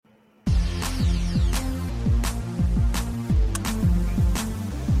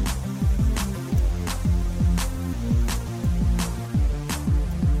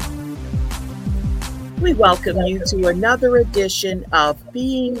We welcome you to another edition of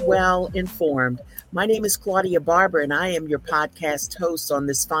Being Well Informed. My name is Claudia Barber, and I am your podcast host on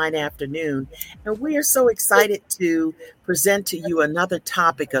this fine afternoon. And we are so excited to present to you another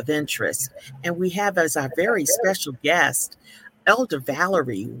topic of interest. And we have as our very special guest, Elder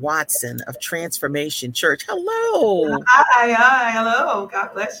Valerie Watson of Transformation Church. Hello. Hi, hello. God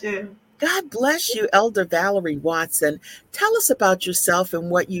bless you. God bless you, Elder Valerie Watson. Tell us about yourself and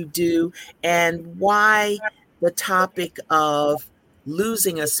what you do and why the topic of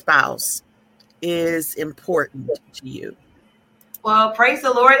losing a spouse is important to you. Well, praise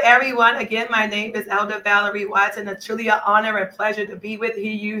the Lord, everyone. Again, my name is Elder Valerie Watson. It's truly an honor and pleasure to be with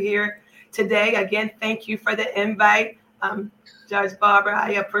you here today. Again, thank you for the invite, Judge Barbara.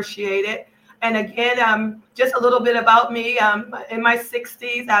 I appreciate it. And again, just a little bit about me. In my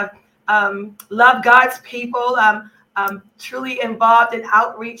 60s, I've love God's people. I'm truly involved in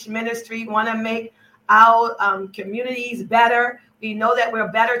outreach ministry, want to make our communities better. We know that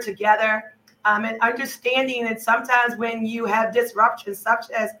we're better together, and understanding that sometimes when you have disruptions, such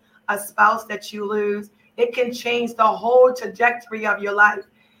as a spouse that you lose, it can change the whole trajectory of your life.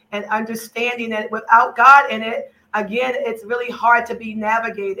 And understanding that without God in it, again, it's really hard to be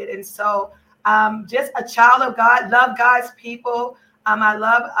navigated. And so just a child of God, love God's people. I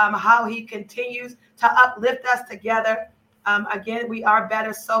love how he continues to uplift us together. Again, we are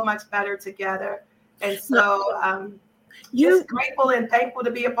better, so much better together. And so just grateful and thankful to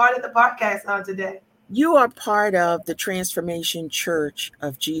be a part of the podcast on today. You are part of the Transformation Church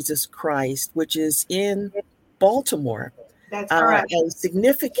of Jesus Christ, which is in Baltimore. That's correct. A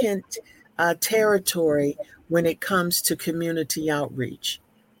significant territory when it comes to community outreach.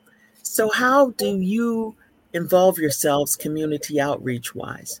 So how do you involve yourselves community outreach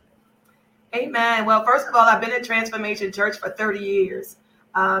wise? Amen. Well, first of all, I've been at Transformation Church for 30 years.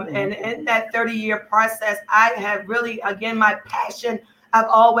 And in that 30-year process, I have really, again, my passion I've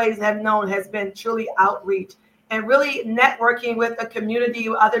always have known has been truly outreach and really networking with the community,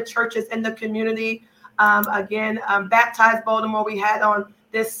 other churches in the community. Baptized Baltimore, we had on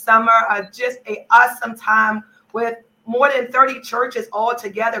this summer, just an awesome time with more than 30 churches all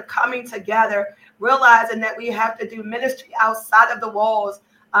together, coming together, realizing that we have to do ministry outside of the walls.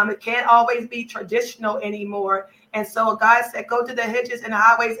 It can't always be traditional anymore. And so God said, go to the hedges and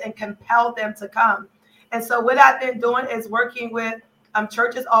highways and compel them to come. And so what I've been doing is working with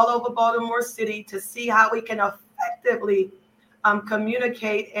churches all over Baltimore City to see how we can effectively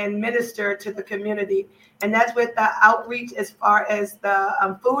communicate and minister to the community. And that's with the outreach as far as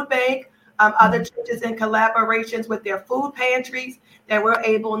the food bank, other churches in collaborations with their food pantries, that we're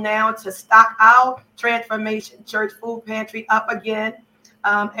able now to stock our Transformation Church food pantry up again,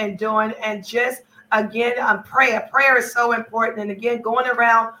 prayer. Prayer is so important. And again, going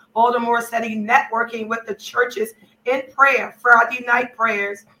around Baltimore City, networking with the churches in prayer, Friday night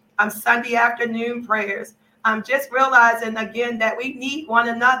prayers, Sunday afternoon prayers. Just realizing again that we need one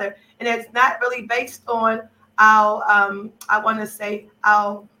another, and it's not really based on our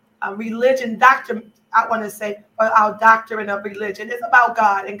religion doctrine. Or our doctrine of religion. It's about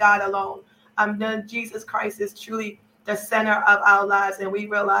God and God alone. Jesus Christ is truly the center of our lives, and we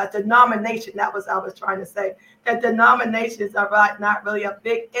realize denomination. That was I was trying to say. That denominations are not really a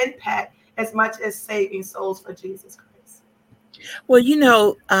big impact as much as saving souls for Jesus Christ. Well,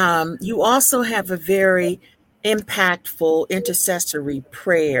 you also have a very impactful intercessory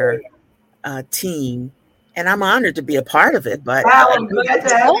prayer team, and I'm honored to be a part of it. But I'm glad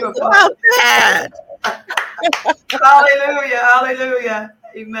to have you about that. Hallelujah.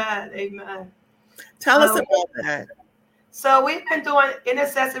 Amen. Tell us about that. So we've been doing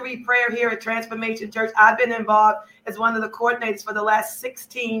intercessory prayer here at Transformation Church. I've been involved as one of the coordinators for the last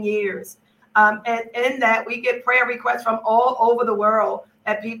 16 years. And in that, we get prayer requests from all over the world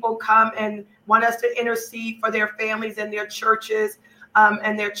that people come and want us to intercede for their families and their churches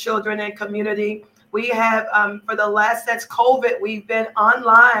and their children and community. We have, since COVID, we've been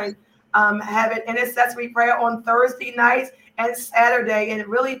online having intercessory prayer on Thursday nights and Saturday, and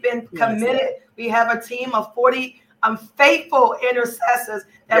really been committed. Yes. We have a team of 40 faithful intercessors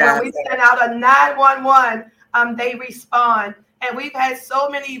that when we send out a 911, they respond. And we've had so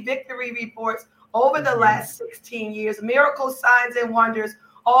many victory reports over the last 16 years, miracles, signs, and wonders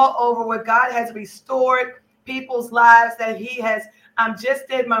all over where God has restored people's lives, that he has just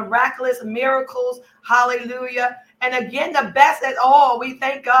did miraculous miracles. Hallelujah. And again, the best at all, we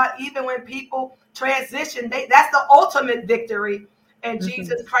thank God, even when people transition, that's the ultimate victory in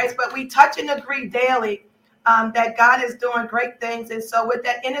Jesus Christ. But we touch and agree daily that God is doing great things. And so with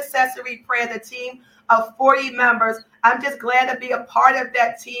that intercessory prayer, the team of 40 members. I'm just glad to be a part of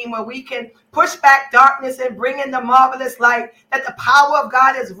that team where we can push back darkness and bring in the marvelous light, that the power of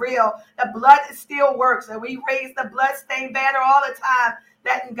God is real. The blood still works, and we raise the bloodstained banner all the time,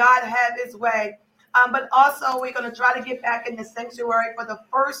 letting God have his way. But also, we're going to try to get back in the sanctuary for the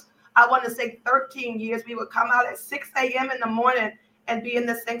first, I want to say 13 years. We would come out at 6 a.m. in the morning and be in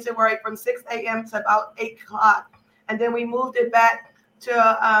the sanctuary from 6 a.m. to about 8 o'clock. And then we moved it back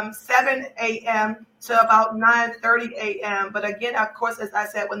to 7 a.m. to about 9:30 a.m. But again, of course, as I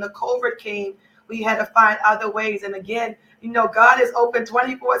said, when the COVID came, we had to find other ways. And again, God is open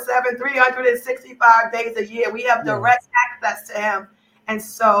 24/7, 365 days a year. We have direct access to him. And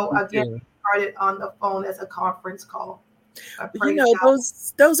so, again, we started on the phone as a conference call.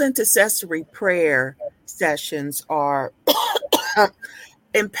 Those intercessory prayer sessions are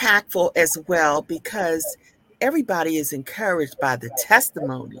impactful as well, because everybody is encouraged by the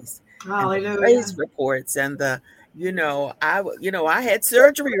testimonies and the praise reports and the I had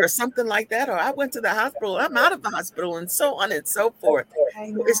surgery or something like that, or I went to the hospital, I'm out of the hospital, and so on and so forth.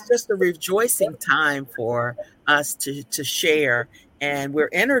 It's just a rejoicing time for us to share, and we're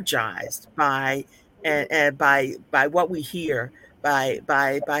energized by what we hear,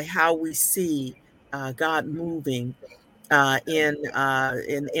 by how we see God moving in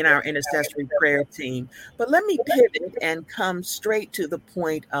our intercessory prayer team. But let me pivot and come straight to the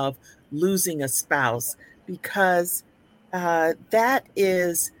point of losing a spouse, because that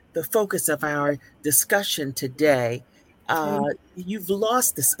is the focus of our discussion today. You've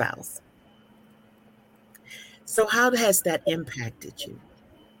lost a spouse. So how has that impacted you?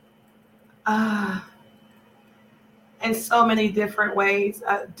 In so many different ways.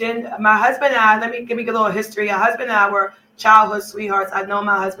 My husband and I, let me give me a little history. My husband and I were childhood sweethearts. I've known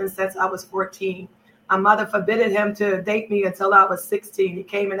my husband since I was 14. My mother forbidden him to date me until I was 16. He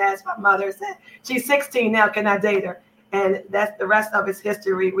came and asked my mother, said, she's 16 now, can I date her? And that's the rest of his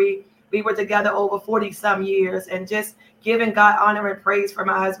history. We were together over 40 some years, and just giving God honor and praise for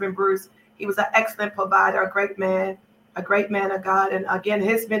my husband, Bruce. He was an excellent provider, a great man of God. And again,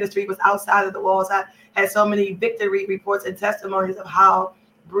 his ministry was outside of the walls. I had so many victory reports and testimonies of how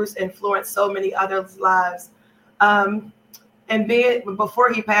Bruce influenced so many others' lives. And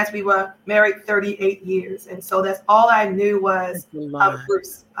before he passed, we were married 38 years. And so that's all I knew was of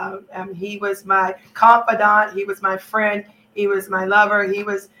Bruce. He was my confidant. He was my friend. He was my lover. He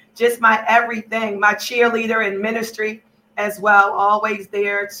was just my everything, my cheerleader in ministry as well, always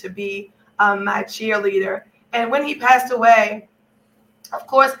there to be my cheerleader. And when he passed away, of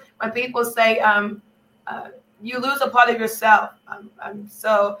course, when people say you lose a part of yourself,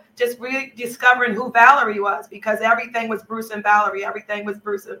 so just rediscovering who Valerie was, because everything was Bruce and Valerie. Everything was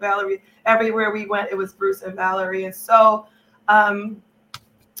Bruce and Valerie. Everywhere we went, it was Bruce and Valerie. And so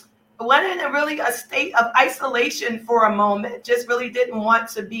went in a state of isolation for a moment. Just really didn't want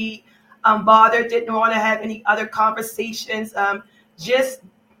to be bothered. Didn't want to have any other conversations. Just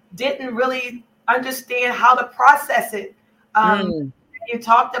didn't really understand how to process it. You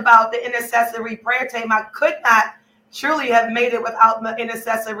talked about the intercessory prayer team. I could not truly have made it without the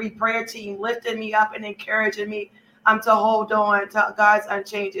intercessory prayer team lifting me up and encouraging me to hold on to God's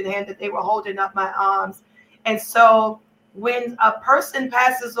unchanging hand, that they were holding up my arms. And so when a person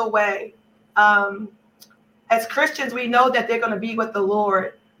passes away, as Christians, we know that they're going to be with the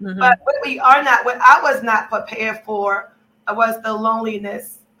Lord. Mm-hmm. But what I was not prepared for was the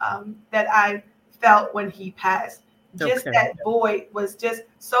loneliness that I felt when he passed. Just that void was just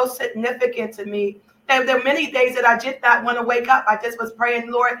so significant to me. And there were many days that I did not want to wake up. I just was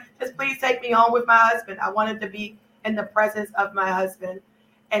praying, Lord, just please take me home with my husband. I wanted to be in the presence of my husband.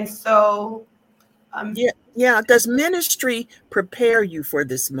 And so does ministry prepare you for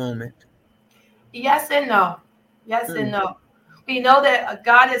this moment? Yes and no. And no. We know that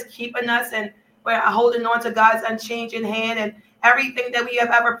God is keeping us, and we're holding on to God's unchanging hand, and everything that we have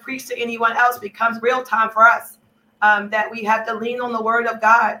ever preached to anyone else becomes real time for us. That we have to lean on the word of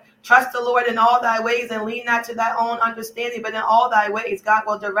God. Trust the Lord in all thy ways and lean not to thy own understanding, but in all thy ways, God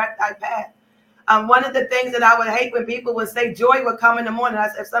will direct thy path. One of the things that I would hate when people would say joy would come in the morning. I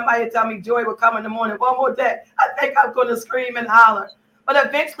said, if somebody would tell me joy would come in the morning one more day, I think I'm going to scream and holler. But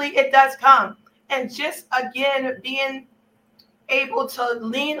eventually it does come. And just again, being able to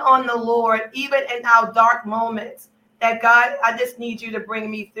lean on the Lord, even in our dark moments, that God, I just need you to bring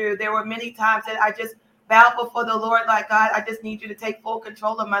me through. There were many times that I just bowed before the Lord, like, God, I just need you to take full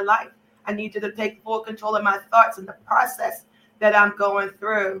control of my life. I need you to take full control of my thoughts and the process that I'm going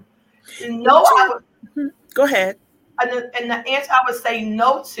through. No, go ahead. And the answer I would say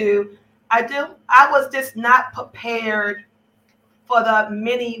no to, I was just not prepared for the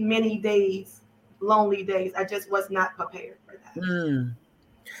many, many days lonely days. I just was not prepared for that. Mm.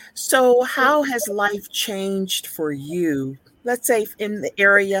 So, how has life changed for you? Let's say in the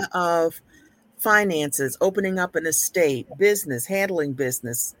area of finances, opening up an estate, business, handling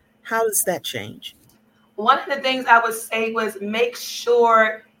business. How does that change? One of the things I would say was make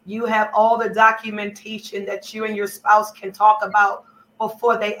sure you have all the documentation that you and your spouse can talk about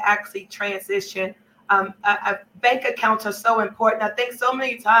before they actually transition. Bank accounts are so important. I think so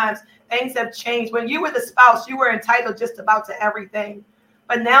many times things have changed. When you were the spouse, you were entitled just about to everything.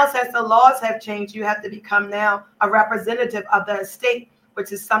 But now, since the laws have changed, you have to become now a representative of the estate,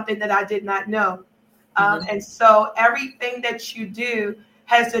 which is something that I did not know. Hmm. And so everything that you do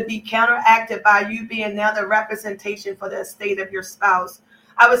has to be counteracted by you being now the representation for the estate of your spouse.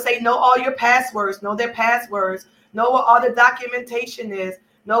 I would say know all your passwords, know their passwords, know what all the documentation is,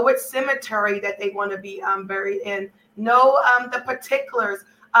 know what cemetery that they want to be buried in, know the particulars,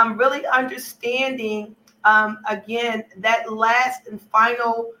 really understanding, again, that last and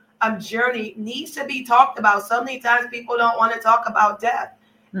final journey needs to be talked about. So many times people don't want to talk about death.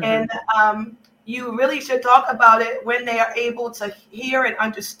 Hmm. And you really should talk about it when they are able to hear and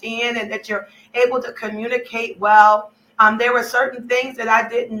understand, and that you're able to communicate well. There were certain things that I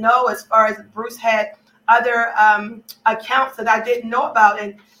didn't know, as far as Bruce had other accounts that I didn't know about.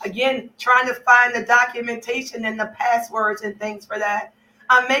 And again, trying to find the documentation and the passwords and things for that.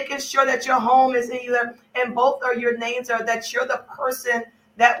 Making sure that your home is either in both of your names, or that you're the person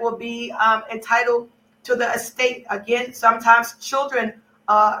that will be entitled to the estate. Again, sometimes children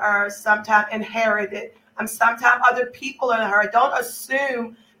are sometimes inherited. Sometimes other people inherit. Don't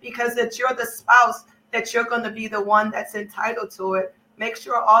assume because that you're the spouse that you're going to be the one that's entitled to it. Make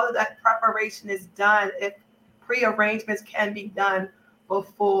sure all of that preparation is done. If pre-arrangements can be done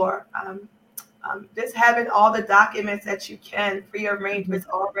before. Just having all the documents that you can, pre-arrangements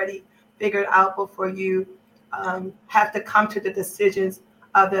already figured out before you have to come to the decisions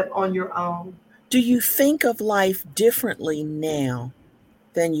of them on your own. Do you think of life differently now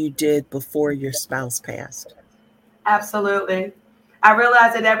than you did before your spouse passed? Absolutely. I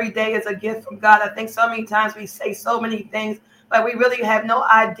realize that every day is a gift from God. I think so many times we say so many things, but we really have no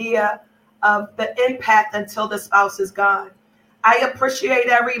idea of the impact until the spouse is gone. I appreciate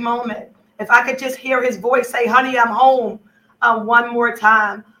every moment. If I could just hear his voice say, honey, I'm home, one more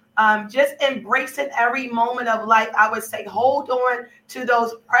time. Just embracing every moment of life. I would say hold on to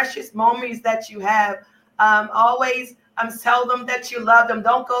those precious moments that you have. Always tell them that you love them.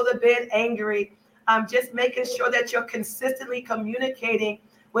 Don't go to bed angry. Just making sure that you're consistently communicating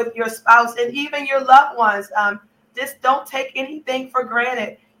with your spouse and even your loved ones. Just don't take anything for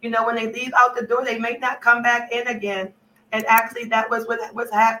granted. You know, when they leave out the door, they may not come back in again. And actually, that was what was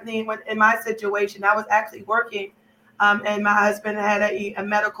happening in my situation. I was actually working, and my husband had a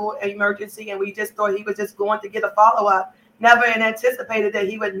medical emergency, and we just thought he was just going to get a follow-up. Never anticipated that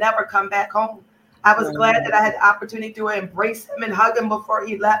he would never come back home. I was glad that I had the opportunity to embrace him and hug him before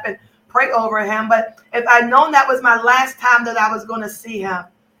he left and pray over him. But if I'd known that was my last time that I was going to see him,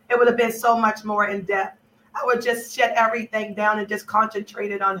 it would have been so much more in depth. I would just shut everything down and just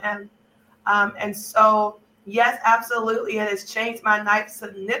concentrated on him. And so, yes, absolutely, it has changed my life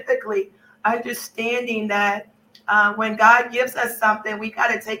significantly, understanding that when God gives us something, we got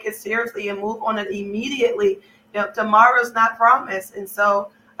to take it seriously and move on it immediately. You know, tomorrow's not promised. And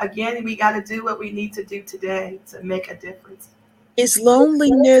so, again, we got to do what we need to do today to make a difference. Is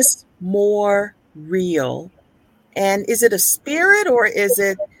loneliness more real? And is it a spirit, or is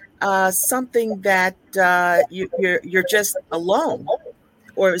it something that you're just alone?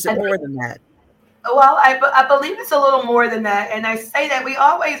 Or is it more than that? Well, I believe it's a little more than that. And I say that we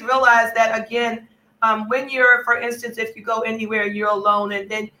always realize that, again, when you're, for instance, if you go anywhere, you're alone, and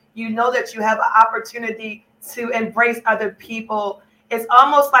then you know that you have an opportunity to embrace other people. It's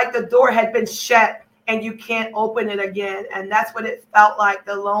almost like the door had been shut and you can't open it again. And that's what it felt like,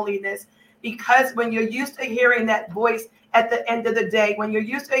 the loneliness. Because when you're used to hearing that voice at the end of the day, when you're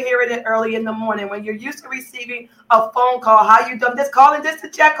used to hearing it early in the morning, when you're used to receiving a phone call, how you doing, just calling just to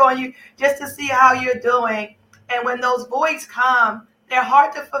check on you, just to see how you're doing. And when those voices come, they're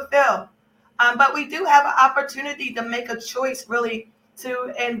hard to fulfill. But we do have an opportunity to make a choice, really,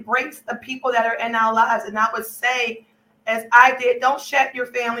 to embrace the people that are in our lives. And I would say, as I did, don't shut your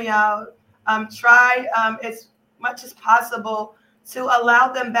family out. Try as much as possible to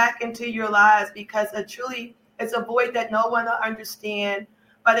allow them back into your lives, because truly it's a void that no one will understand.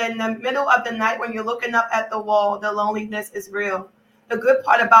 But in the middle of the night, when you're looking up at the wall, the loneliness is real. The good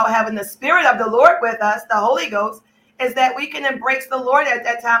part about having the Spirit of the Lord with us, the Holy Ghost, is that we can embrace the Lord at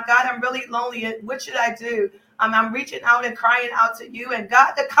that time. God, I'm really lonely. What should I do? I'm reaching out and crying out to you. And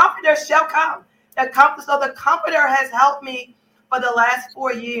God, the Comforter shall come. So the Comforter has helped me for the last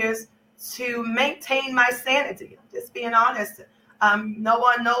 4 years to maintain my sanity. Just being honest. No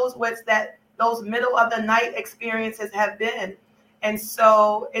one knows what's those middle of the night experiences have been. And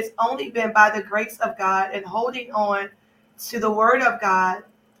so it's only been by the grace of God and holding on to the word of God,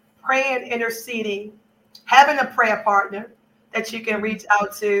 praying, interceding, having a prayer partner that you can reach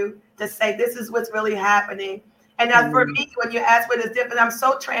out to say, this is what's really happening. And for me, when you ask what is different, I'm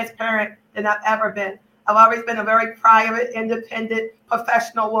so transparent than I've ever been. I've always been a very private, independent,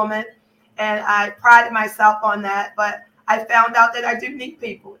 professional woman, and I prided myself on that. But I found out that I do need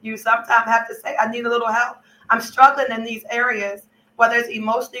people. You sometimes have to say, I need a little help. I'm struggling in these areas, whether it's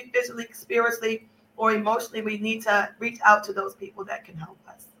emotionally, physically, spiritually, or emotionally. We need to reach out to those people that can help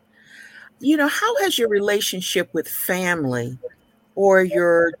us. How has your relationship with family or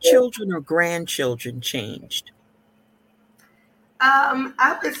your children or grandchildren changed?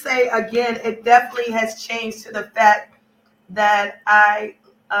 I would say, again, it definitely has changed to the fact that I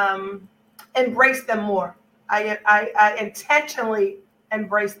embrace them more. I intentionally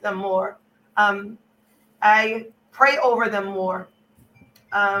embrace them more. I pray over them more.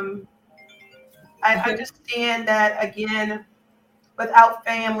 I understand that, again, without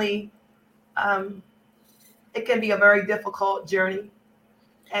family, it can be a very difficult journey.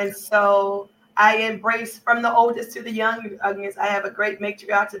 And so I embrace from the oldest to the youngest. I have a great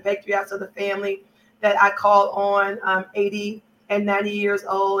matriarchs and patriarchs of the family that I call on, 80 and 90 years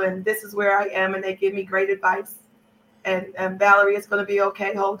old. And this is where I am. And they give me great advice. And Valerie, it's going to be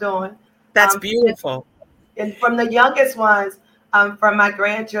okay. Hold on. That's beautiful. And from the youngest ones, from my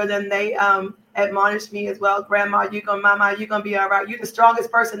grandchildren, they admonish me as well. Grandma, Mama, you're going to be all right. You're the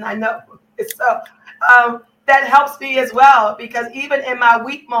strongest person I know. So that helps me as well, because even in my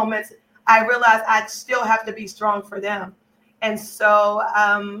weak moments, I realize I still have to be strong for them. And so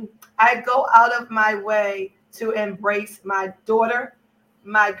I go out of my way to embrace my daughter,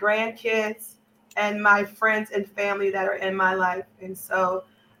 my grandkids, and my friends and family that are in my life. And so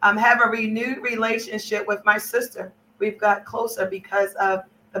have a renewed relationship with my sister. We've got closer because of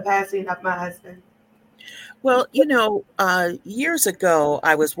the passing of my husband. Well, years ago,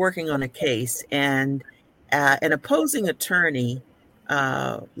 I was working on a case, and an opposing attorney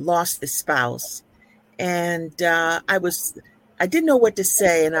lost his spouse, and I didn't know what to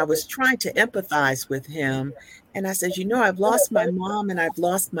say, and I was trying to empathize with him, and I said, I've lost my mom and I've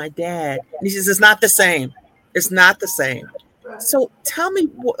lost my dad, and he says, it's not the same. It's not the same. Right. So tell me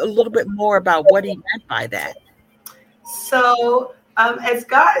a little bit more about what he meant by that. So as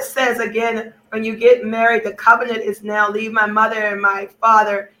God says, again, when you get married, the covenant is now leave my mother and my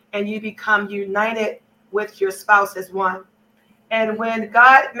father, and you become united with your spouse as one. And when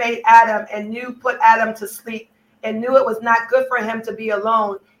God made Adam and put Adam to sleep and knew it was not good for him to be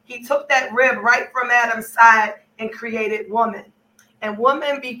alone, he took that rib right from Adam's side and created woman. And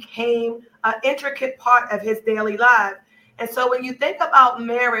woman became an intricate part of his daily life. And so when you think about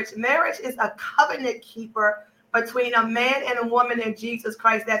marriage is a covenant keeper between a man and a woman in Jesus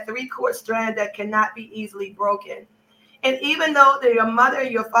Christ, that three-cord strand that cannot be easily broken. And even though your mother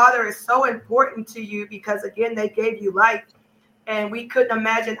and your father is so important to you because, again, they gave you life, and we couldn't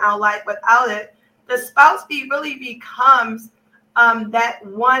imagine our life without it, the spouse really becomes that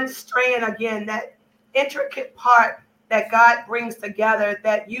one strand, again, that intricate part that God brings together,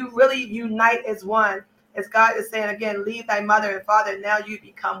 that you really unite as one. As God is saying, again, leave thy mother and father, now you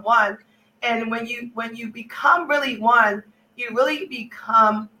become one. And when you become really one, you really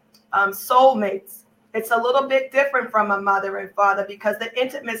become soulmates. It's a little bit different from a mother and father because the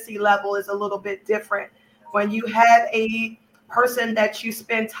intimacy level is a little bit different. When you have a person that you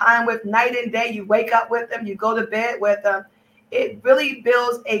spend time with night and day, you wake up with them, you go to bed with them, it really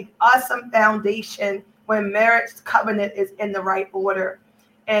builds an awesome foundation when marriage covenant is in the right order.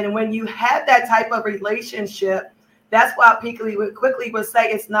 And when you have that type of relationship, that's why people quickly would say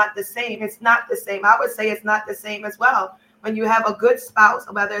it's not the same. It's not the same. I would say it's not the same as well. When you have a good spouse,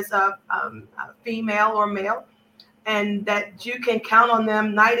 whether it's a female or male, and that you can count on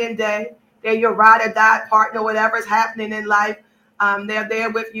them night and day, they're your ride or die partner, whatever's happening in life. They're there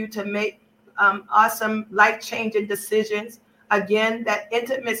with you to make awesome life-changing decisions. Again, that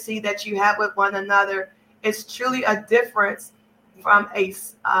intimacy that you have with one another is truly a difference from a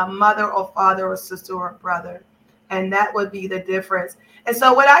mother or father or sister or brother. And that would be the difference. And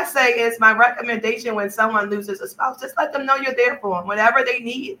so what I say is my recommendation when someone loses a spouse, just let them know you're there for them, whatever they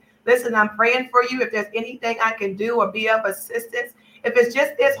need. Listen, I'm praying for you. If there's anything I can do or be of assistance, if it's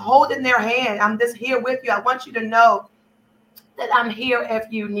just this holding their hand, I'm just here with you. I want you to know that I'm here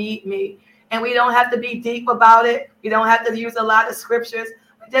if you need me. And we don't have to be deep about it. We don't have to use a lot of scriptures.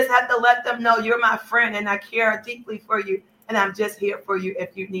 We just have to let them know you're my friend and I care deeply for you. And I'm just here for you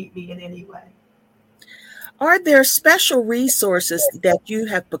if you need me in any way. Are there special resources that you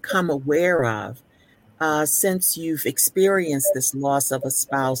have become aware of since you've experienced this loss of a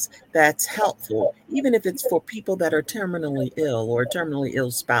spouse that's helpful, even if it's for people that are terminally ill or a terminally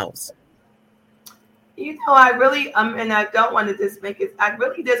ill spouse? I really, and I don't want to just make it, I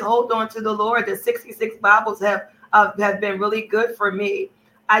really just hold on to the Lord. The 66 Bibles have been really good for me.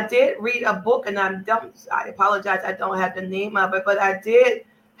 I did read a book, and I apologize, I don't have the name of it, but I did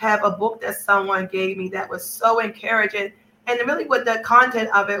have a book that someone gave me that was so encouraging. And really what the content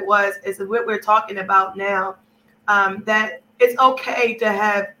of it is what we're talking about now, that it's okay to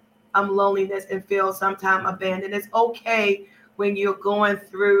have loneliness and feel sometimes abandoned. It's okay when you're going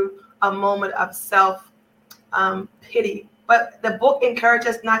through a moment of self pity. But the book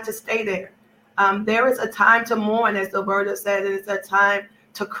encourages us not to stay there. There is a time to mourn, as the word has said, and it's a time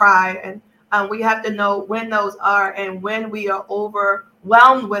to cry. And we have to know when those are and when we are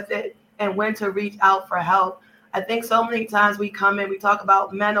overwhelmed with it and when to reach out for help. I think so many times we come in, we talk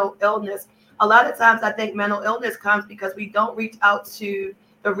about mental illness. A lot of times I think mental illness comes because we don't reach out to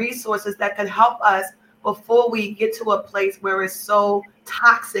the resources that can help us before we get to a place where it's so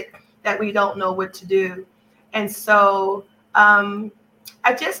toxic that we don't know what to do. And so I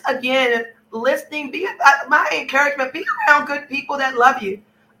just, again, listening, my encouragement, be around good people that love you.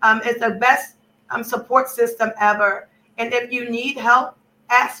 It's the best support system ever. And if you need help,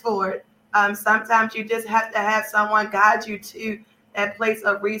 ask for it. Sometimes you just have to have someone guide you to that place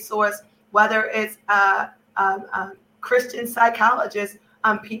of resource, whether it's a Christian psychologist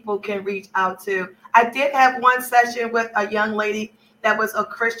people can reach out to. I did have one session with a young lady that was a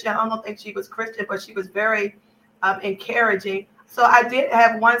Christian. I don't think she was Christian, but she was very encouraging. So I did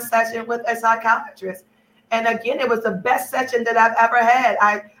have one session with a psychiatrist. And again, it was the best session that I've ever had.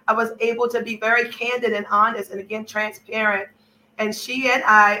 I was able to be very candid and honest and, again, transparent. And she and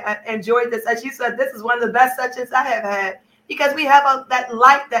I enjoyed this. As she said, this is one of the best sessions I have had because we have that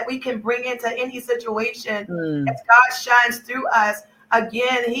light that we can bring into any situation as God shines through us.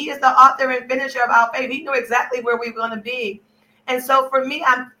 Again, he is the author and finisher of our faith. He knew exactly where we were going to be. And so for me,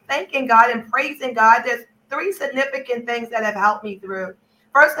 I'm thanking God and praising God. There's 3 significant things that have helped me through.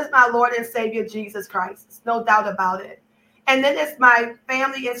 First is my Lord and Savior, Jesus Christ. There's no doubt about it. And then it's my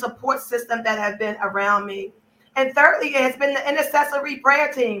family and support system that have been around me. And thirdly, it has been the intercessory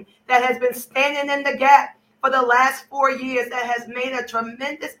prayer team that has been standing in the gap for the last 4 years that has made a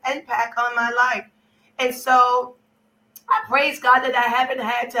tremendous impact on my life. And so I praise God that I haven't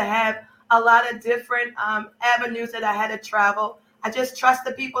had to have a lot of different avenues that I had to travel. I just trust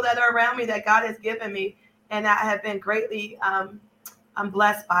the people that are around me that God has given me. And I have been greatly I'm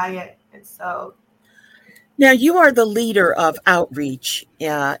blessed by it. And so. Now, you are the leader of outreach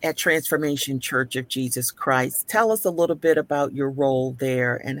at Transformation Church of Jesus Christ. Tell us a little bit about your role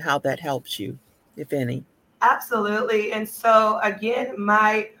there and how that helps you, if any. Absolutely. And so, again,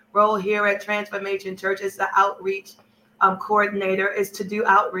 my role here at Transformation Church is the outreach coordinator, is to do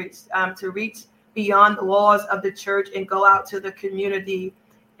outreach, to reach beyond the walls of the church and go out to the community.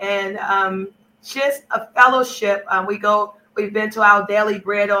 And just a fellowship. We've been to our daily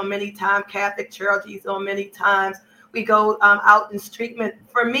bread on many times, Catholic charities on many times. We go out in street.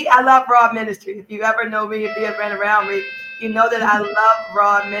 For me, I love raw ministry. If you ever know me, if you ever been around me, you know that I love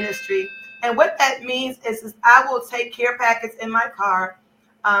raw ministry. And what that means is I will take care packets in my car,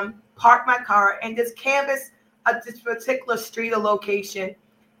 park my car, and just canvass this particular street or location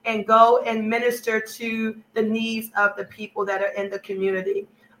and go and minister to the needs of the people that are in the community.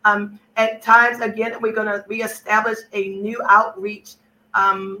 At times, again, we're going to reestablish a new outreach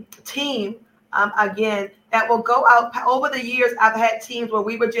team, again, that will go out. Over the years, I've had teams where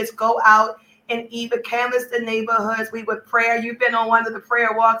we would just go out and either canvass the neighborhoods. We would pray. You've been on one of the prayer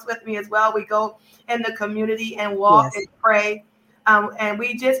walks with me as well. We go in the community and walk and pray. And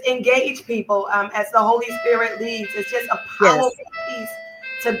we just engage people as the Holy Spirit leads. It's just a powerful piece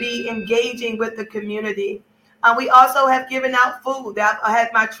to be engaging with the community. We also have given out food. I had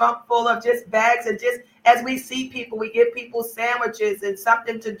my trunk full of just bags, and just as we see people, we give people sandwiches and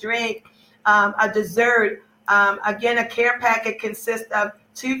something to drink, a dessert. Again, a care packet consists of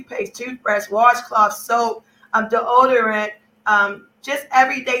toothpaste, toothbrush, washcloth, soap, deodorant, just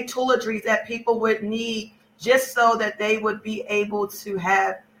everyday toiletries that people would need just so that they would be able to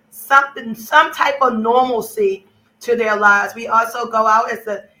have some type of normalcy to their lives. We also go out as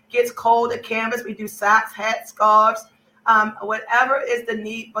the gets cold at canvas. We do socks, hats, scarves, whatever is the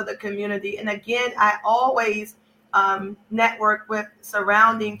need for the community. And again, I always network with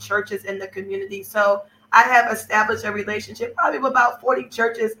surrounding churches in the community. So I have established a relationship probably with about 40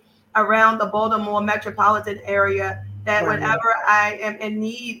 churches around the Baltimore metropolitan area, that Wow. whenever I am in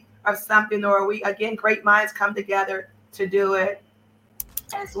need of something, or great minds come together to do it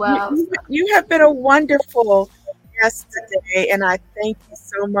as well. You have been a wonderful guest today, and I thank you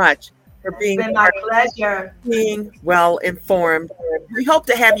so much for It's being been my pleasure. being well informed. We hope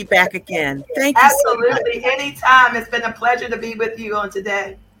to have you back again. Thank you so much. Absolutely. Anytime. It's been a pleasure to be with you on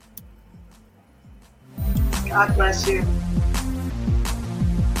today. God bless you.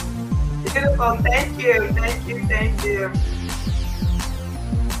 Beautiful. Thank you. Thank you. Thank you.